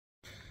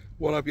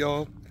What up,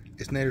 y'all?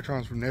 It's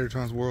Nadertrons from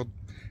Nadertrons World,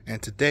 and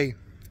today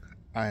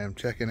I am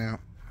checking out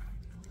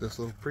this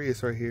little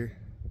Prius right here.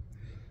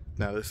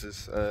 Now, this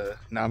is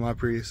not my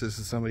Prius, this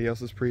is somebody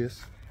else's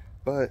Prius,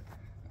 but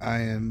I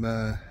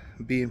am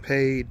being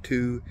paid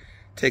to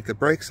take the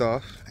brakes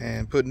off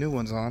and put new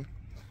ones on,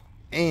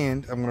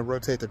 and I'm going to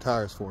rotate the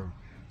tires for them.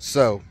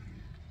 So,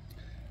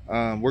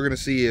 we're going to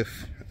see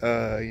if,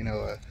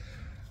 a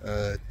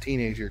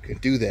teenager can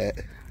do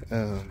that.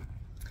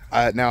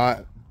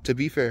 To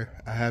be fair,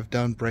 I have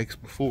done brakes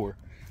before,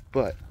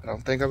 but I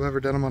don't think I've ever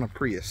done them on a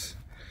Prius.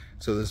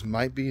 So this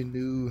might be a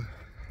new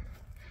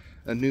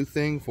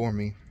thing for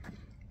me.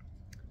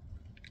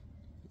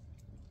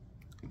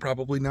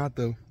 Probably not,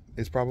 though.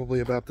 It's probably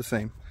about the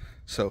same.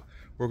 So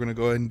we're gonna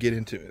go ahead and get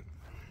into it.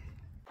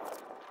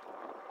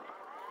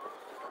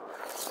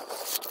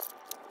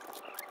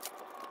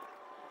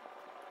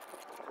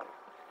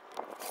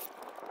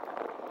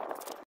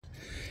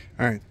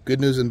 All right,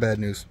 good news and bad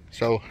news.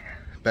 So,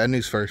 bad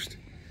news first.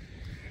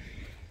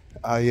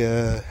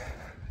 I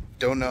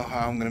don't know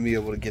how I'm gonna be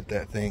able to get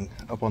that thing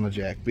up on the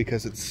jack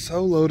because it's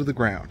so low to the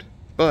ground.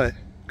 But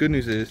good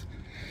news is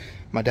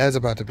my dad's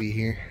about to be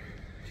here.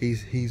 He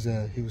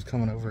was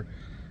coming over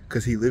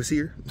because he lives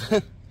here.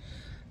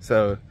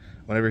 So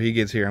whenever he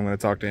gets here, I'm gonna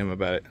talk to him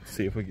about it,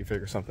 see if we can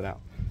figure something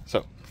out.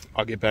 So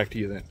I'll get back to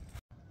you then.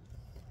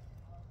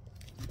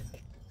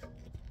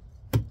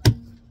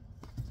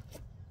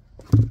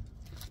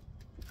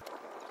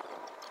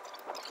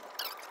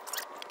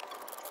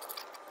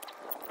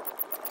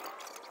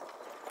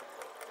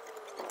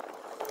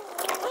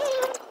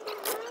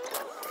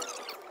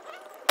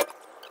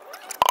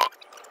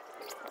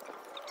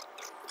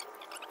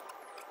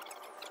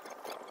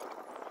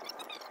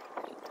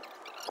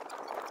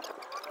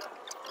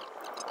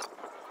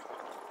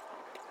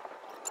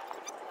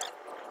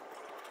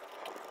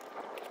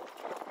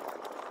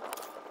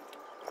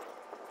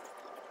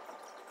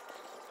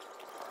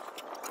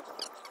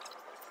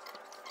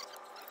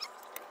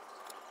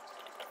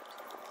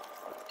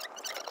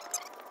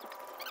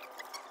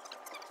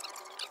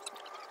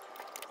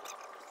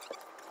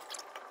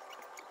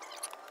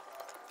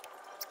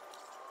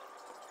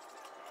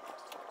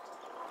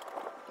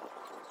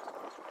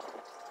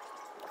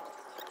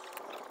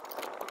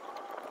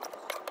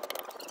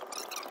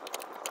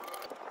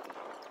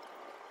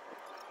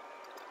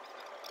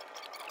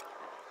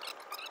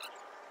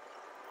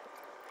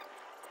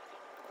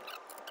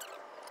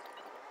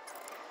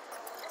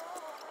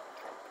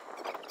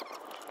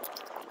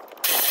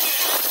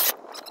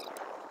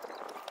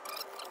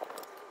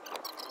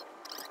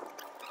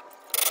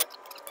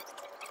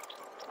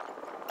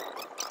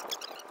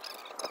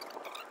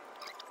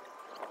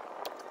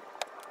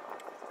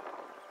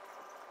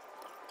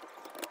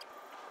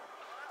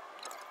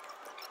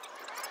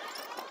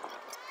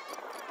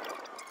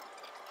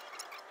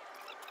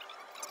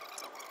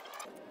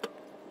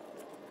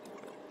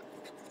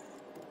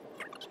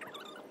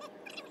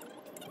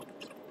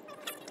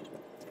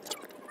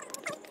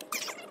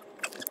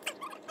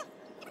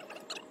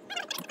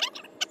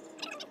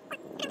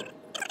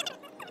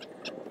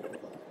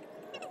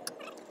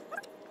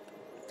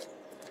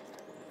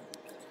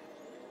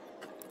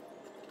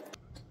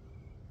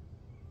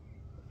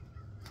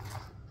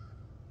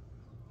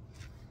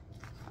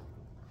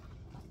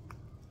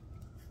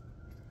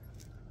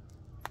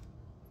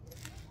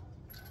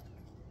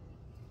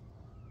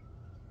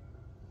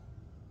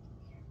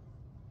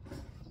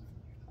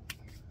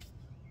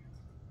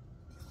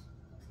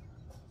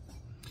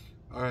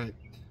 Alright,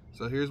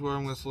 so here's where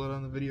I'm going to slow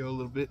down the video a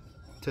little bit,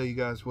 tell you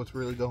guys what's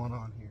really going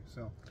on here.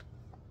 So,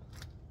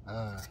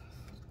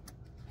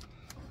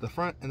 the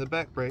front and the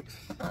back brakes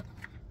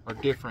are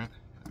different.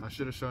 I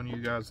should have shown you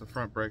guys the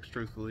front brakes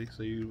truthfully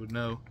so you would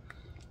know,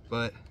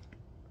 but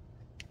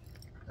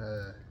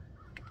if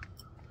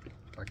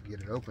I can get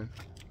it open.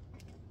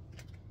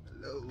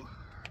 Hello.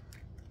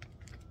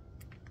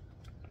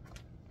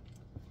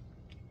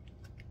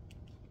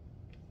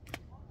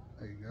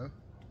 There you go.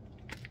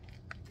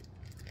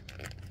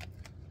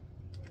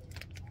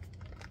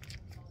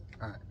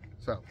 Alright,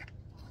 so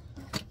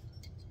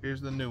here's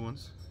the new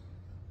ones.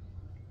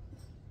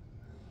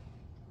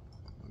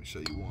 Let me show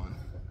you one.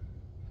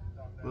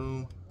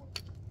 Boom.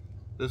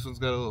 This one's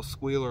got a little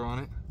squealer on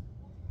it.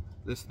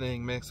 This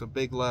thing makes a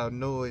big loud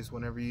noise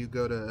whenever you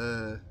go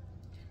to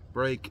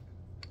brake.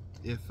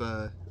 If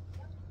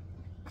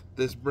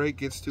this brake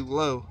gets too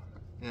low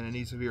and it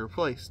needs to be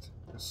replaced,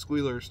 the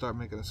squealers start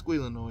making a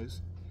squealing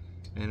noise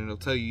and it'll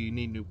tell you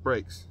need new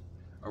brakes.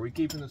 Are we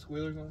keeping the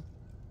squealers on?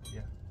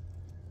 Yeah.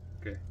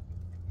 Okay.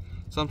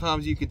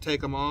 Sometimes you could take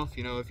them off,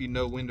 you know, if you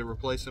know when to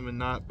replace them and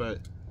not, but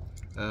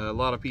a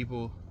lot of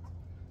people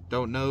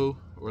don't know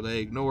or they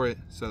ignore it,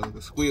 so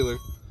the squealer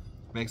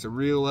makes a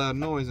real loud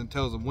noise and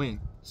tells them when,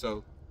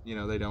 so, you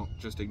know, they don't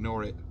just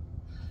ignore it.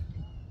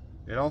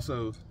 It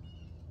also,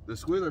 the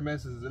squealer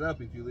messes it up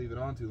if you leave it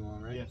on too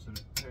long, right? Yes, and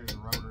it tears the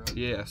rotor up.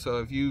 Yeah, so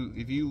if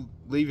you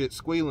leave it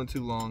squealing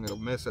too long, it'll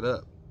mess it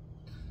up,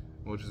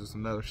 which is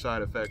another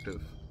side effect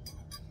of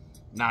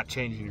not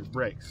changing your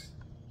brakes.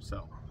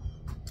 So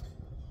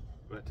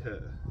But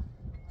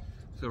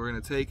so we're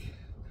gonna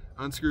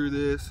unscrew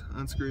this.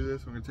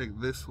 We're gonna take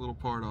this little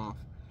part off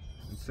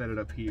and set it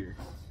up here.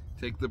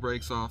 Take the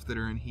brakes off that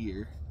are in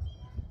here,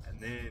 and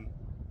then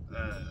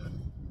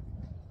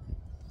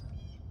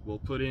we'll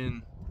put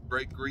in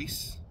brake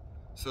grease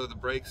so the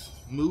brakes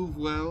move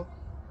well.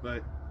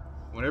 But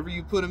whenever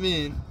you put them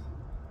in,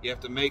 you have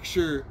to make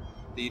sure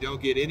that you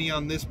don't get any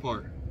on this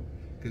part,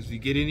 because if you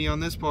get any on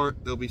this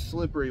part, they'll be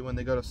slippery when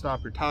they go to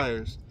stop your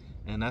tires,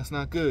 and that's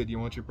not good. You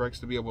want your brakes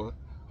to be able to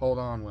hold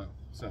on well.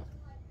 So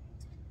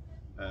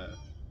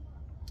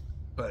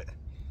but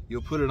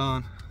you'll put it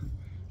on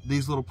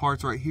these little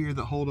parts right here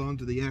that hold on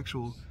to the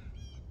actual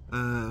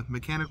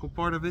mechanical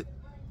part of it,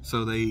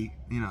 so they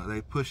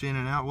push in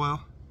and out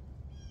well.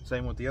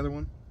 Same with the other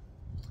one.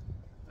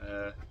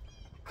 And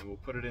we'll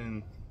put it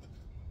in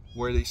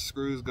where these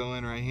screws go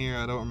in right here.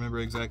 I don't remember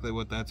exactly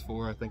what that's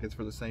for. I think it's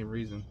for the same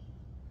reason.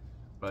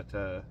 But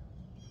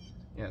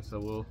yeah,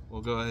 so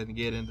we'll go ahead and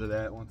get into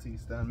that once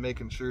he's done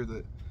making sure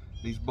that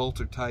these bolts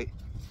are tight.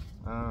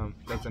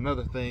 That's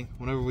another thing.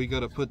 Whenever we go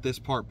to put this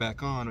part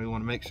back on, we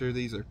want to make sure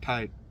these are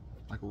tight,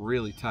 like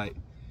really tight,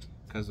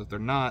 because if they're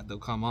not, they'll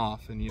come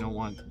off, and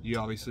you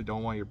obviously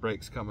don't want your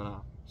brakes coming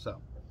off.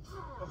 So,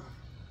 all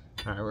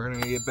right, we're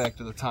gonna get back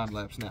to the time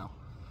lapse now.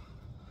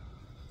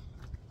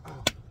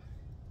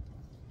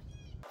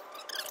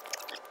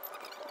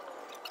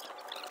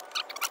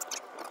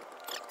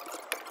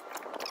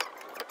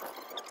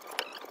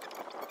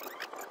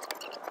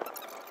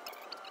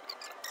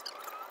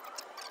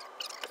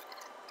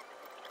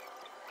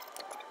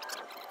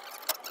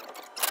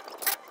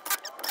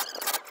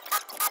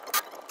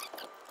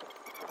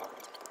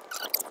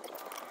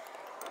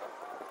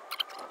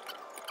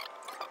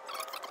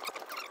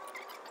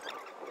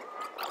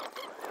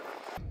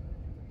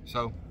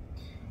 So,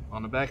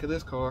 on the back of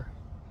this car,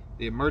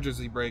 the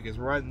emergency brake is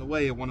right in the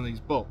way of one of these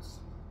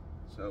bolts.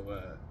 So,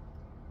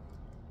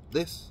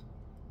 this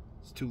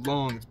is too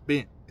long, it's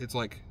bent. It's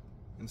like,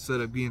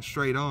 instead of being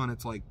straight on,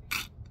 it's like,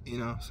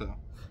 so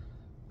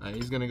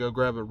he's gonna go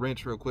grab a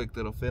wrench real quick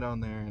that'll fit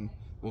on there, and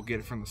we'll get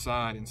it from the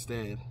side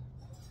instead.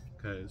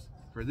 Because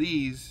for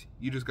these,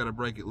 you just gotta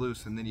break it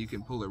loose and then you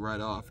can pull it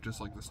right off,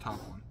 just like this top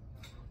one.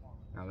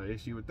 Now the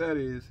issue with that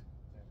is,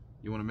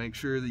 you want to make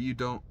sure that you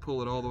don't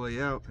pull it all the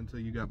way out until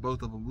you got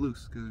both of them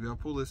loose, because if I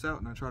pull this out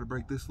and I try to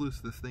break this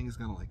loose, this thing is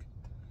gonna like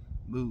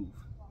move.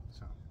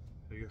 So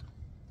there you go.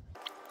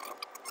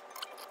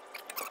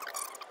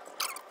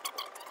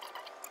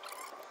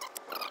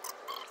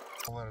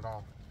 I'll let it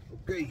off.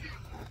 Okay.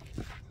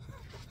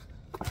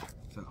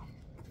 So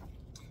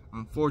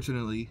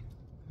unfortunately,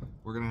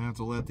 we're gonna have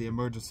to let the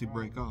emergency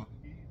brake off.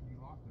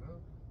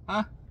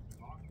 Huh?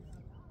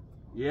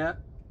 Yeah.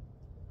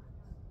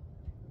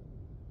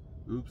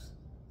 Oops.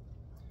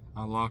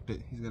 I locked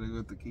it. He's gotta go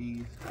with the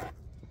keys. I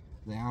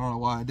don't know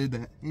why I did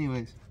that.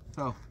 Anyways,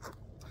 so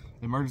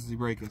the emergency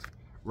brake is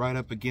right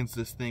up against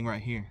this thing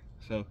right here.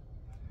 So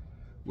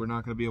we're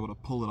not gonna be able to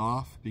pull it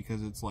off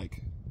because it's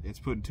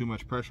putting too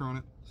much pressure on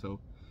it. So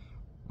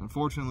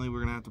unfortunately, we're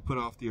gonna have to put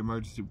off the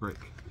emergency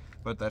brake.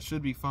 But that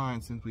should be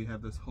fine since we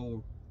have this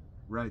whole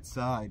right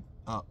side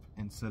up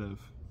instead of,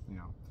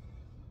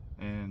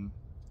 and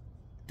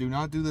do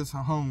not do this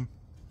at home.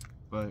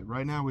 But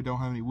right now we don't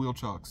have any wheel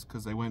chocks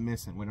because they went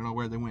missing. We don't know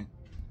where they went.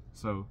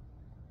 So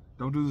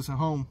don't do this at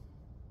home.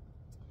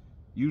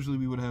 Usually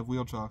we would have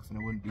wheel chocks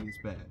and it wouldn't be as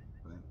bad.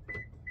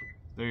 But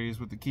there he is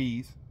with the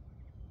keys.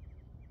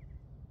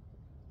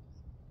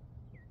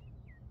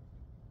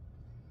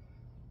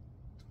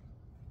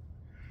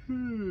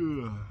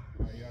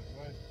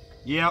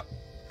 Yep.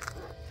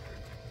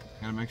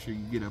 Gotta make sure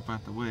you get up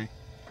out the way.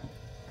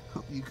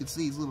 Hope you can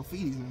see his little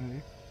feeties in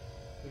there.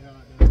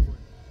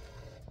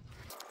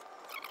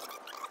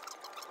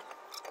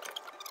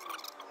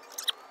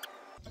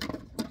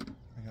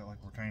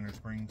 Retainer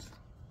springs.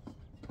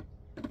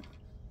 I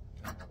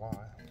don't know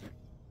why.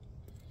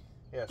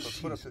 Yeah, so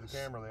put up to the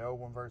camera the old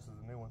one versus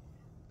the new one.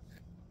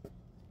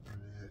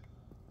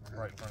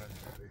 Right in front of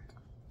it.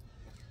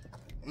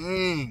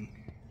 Dang.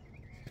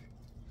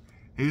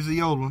 Here's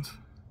the old ones.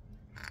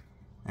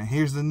 And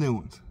here's the new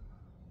ones.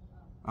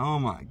 Oh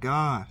my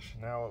gosh.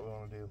 Now what we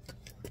want to do is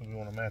we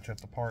want to match up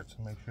the parts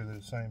and make sure they're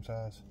the same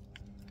size.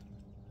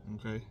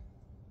 Okay.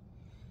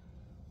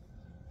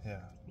 Yeah.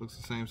 Looks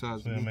the same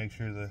size. So we'll make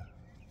sure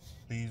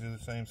these are the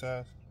same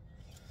size.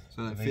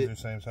 So that these are the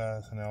same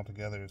size, and all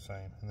together the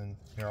same. And then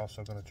you're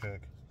also going to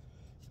check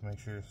to make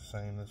sure it's the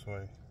same this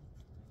way.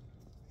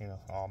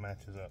 All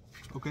matches up.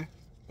 Okay.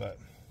 But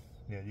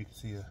yeah, you can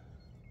see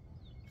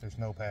there's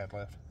no pad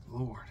left.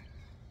 Lord.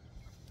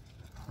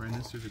 Bring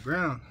this to the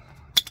ground.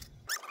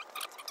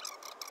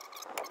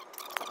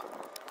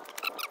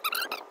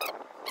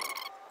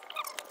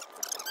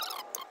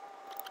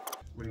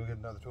 We're gonna get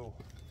another tool.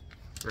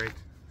 Great.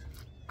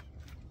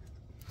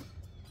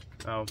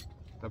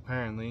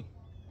 Apparently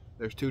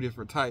there's two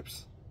different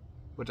types,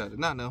 which I did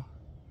not know.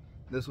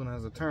 This one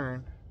has a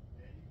turn,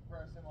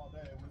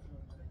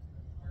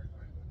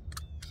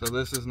 so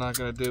this is not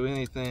going to do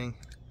anything.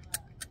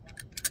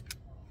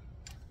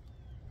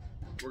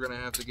 We're going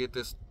to have to get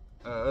this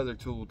other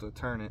tool to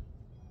turn it.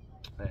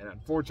 And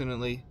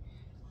unfortunately,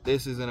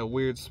 this is in a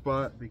weird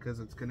spot because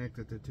it's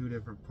connected to two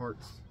different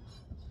parts.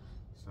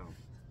 So,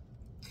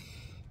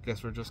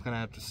 guess we're just gonna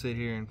have to sit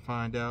here and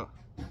find out.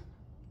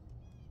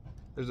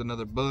 There's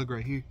another bug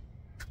right here.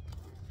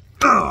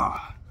 Ugh!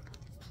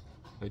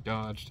 They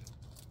dodged.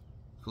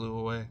 Flew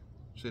away.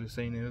 Should have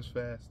seen it was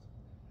fast.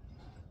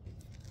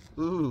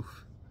 Ooh,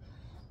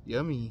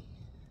 yummy.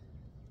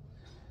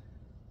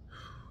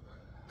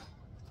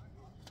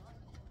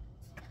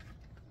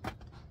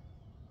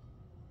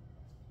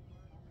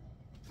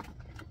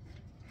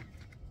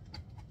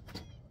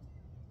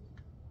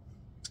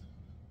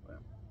 Well,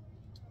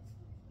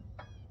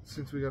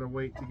 since we gotta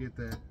wait to get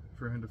that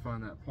for him to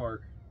find that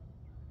part.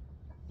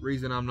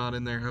 Reason I'm not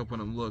in there helping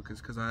him look is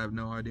because I have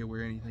no idea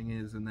where anything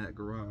is in that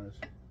garage.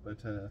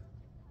 But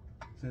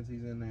since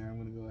he's in there, I'm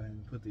gonna go ahead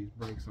and put these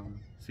brakes on.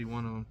 See,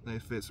 one of them, they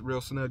fits real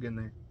snug in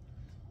there.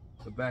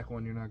 The back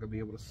one you're not gonna be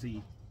able to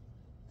see,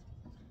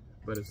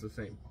 but it's the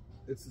same.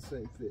 It's the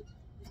same fit.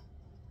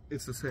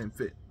 It's the same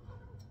fit.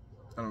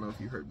 I don't know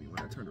if you heard me when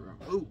I turned around.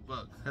 Oh,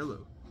 bug!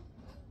 Hello.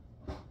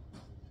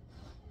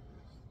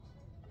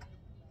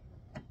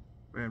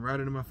 Ran right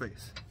into my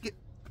face. Get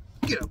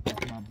up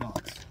off my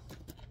box.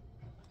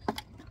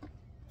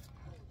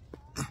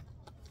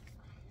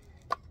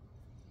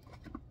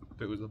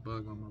 There was a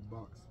bug on my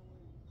box.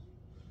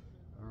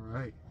 All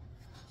right.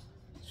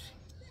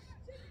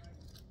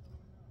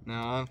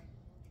 Now,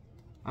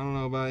 I don't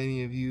know about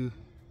any of you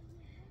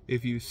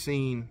if you've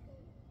seen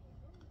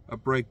a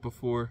brake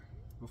before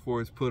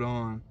it's put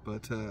on,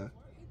 but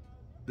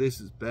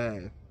this is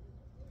bad.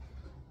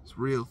 It's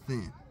real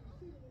thin,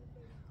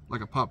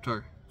 like a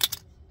Pop-Tart.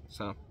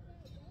 So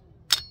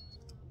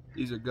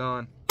these are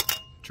gone,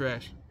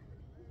 trash.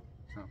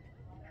 So,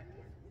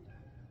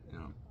 you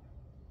know,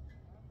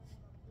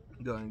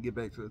 go ahead and get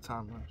back to the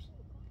time lapse.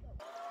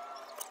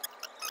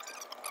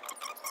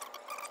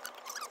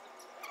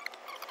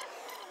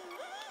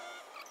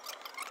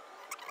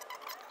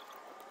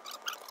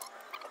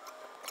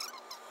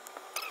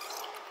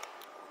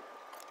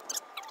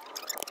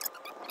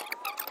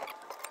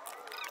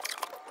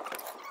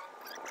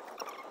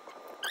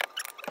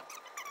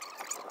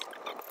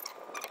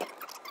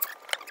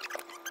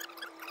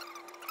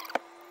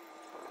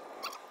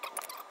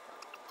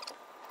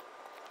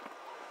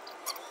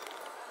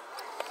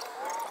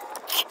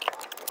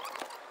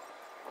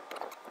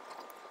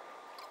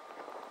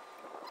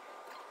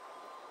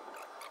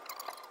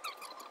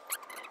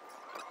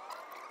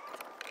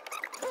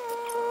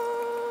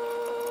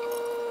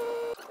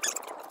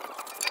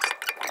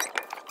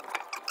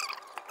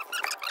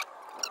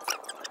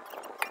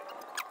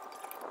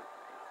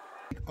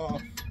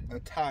 Off a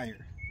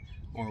tire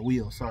or a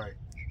wheel, sorry.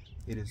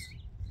 It is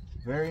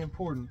very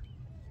important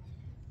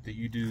that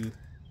you do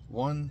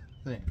one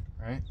thing,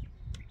 right?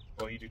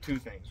 Well, you do two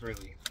things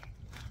really.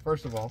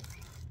 First of all,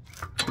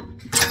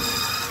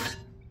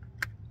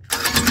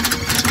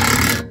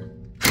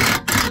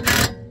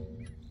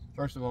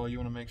 you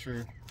want to make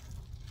sure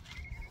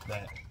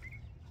that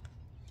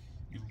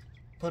you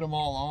put them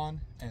all on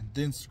and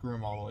then screw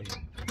them all the way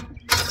in.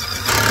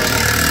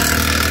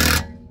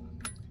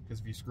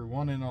 Because if you screw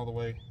one in all the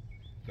way,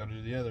 go to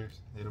do the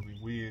others, it'll be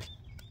weird.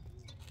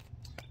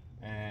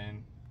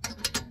 And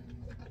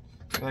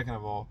second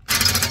of all,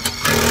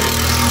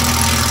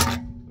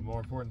 the more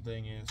important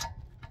thing is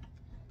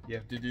you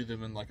have to do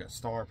them in like a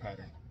star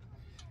pattern.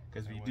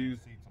 Because if you do,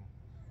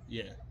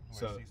 yeah,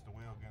 so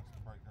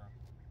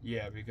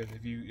yeah, because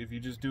if you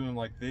just do them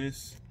like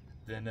this,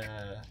 then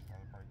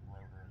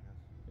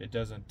it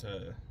doesn't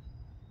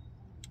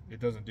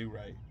do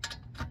right.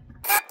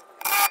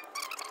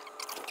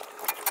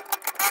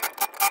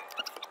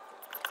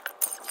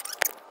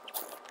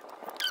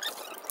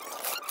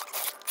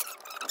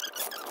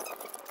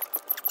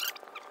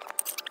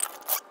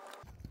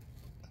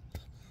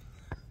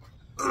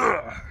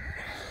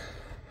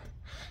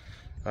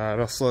 Alright,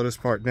 I'll slow this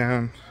part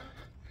down.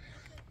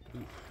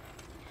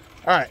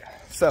 Alright,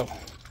 so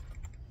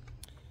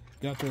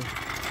got the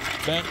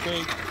back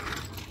brake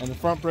and the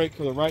front brake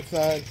for the right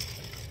side.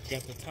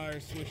 Got the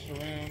tires switched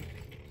around.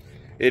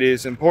 It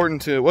is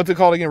important to, what's it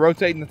called again,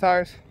 rotating the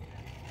tires?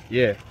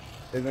 Yeah,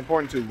 it's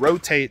important to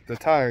rotate the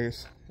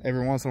tires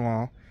every once in a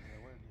while.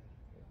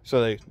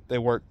 So they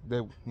work,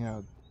 you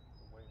know,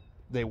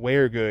 they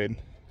wear good.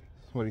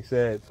 That's what he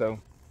said, so.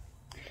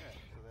 Yeah,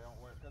 so they don't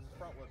wear, because it's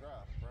front wheel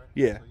drive, right?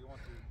 Yeah. So you want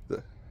to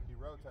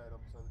rotate them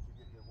so that you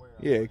get your wear.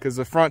 Yeah, because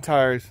the front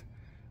tires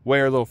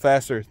wear a little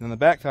faster than the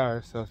back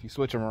tires, so if you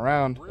switch them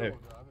around,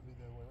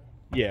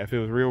 yeah, if it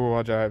was rear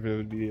wheel drive, it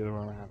would be the other way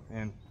around.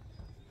 And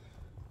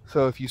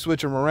so if you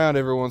switch them around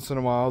every once in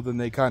a while, then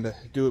they kind of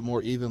do it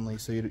more evenly,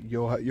 so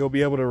you'll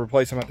be able to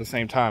replace them at the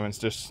same time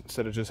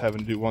instead of just having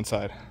to do one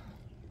side.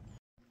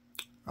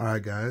 All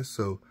right, guys,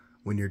 so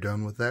when you're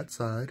done with that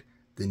side,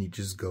 then you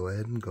just go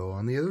ahead and go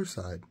on the other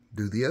side.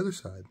 Do the other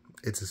side.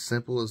 It's as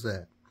simple as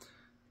that.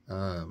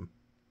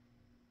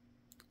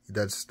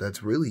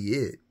 That's really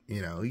it.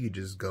 You know, you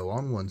just go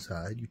on one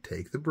side, you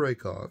take the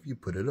brake off, you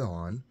put it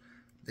on.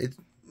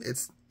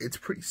 it's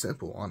pretty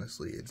simple,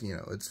 honestly. It's, you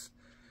know, it's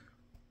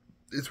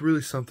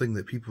really something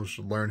that people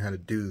should learn how to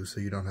do, so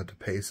you don't have to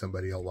pay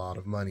somebody a lot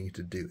of money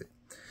to do it.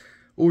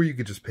 Or you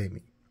could just pay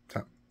me.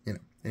 So, you know,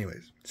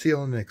 anyways, see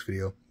y'all in the next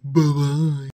video. Bye-bye.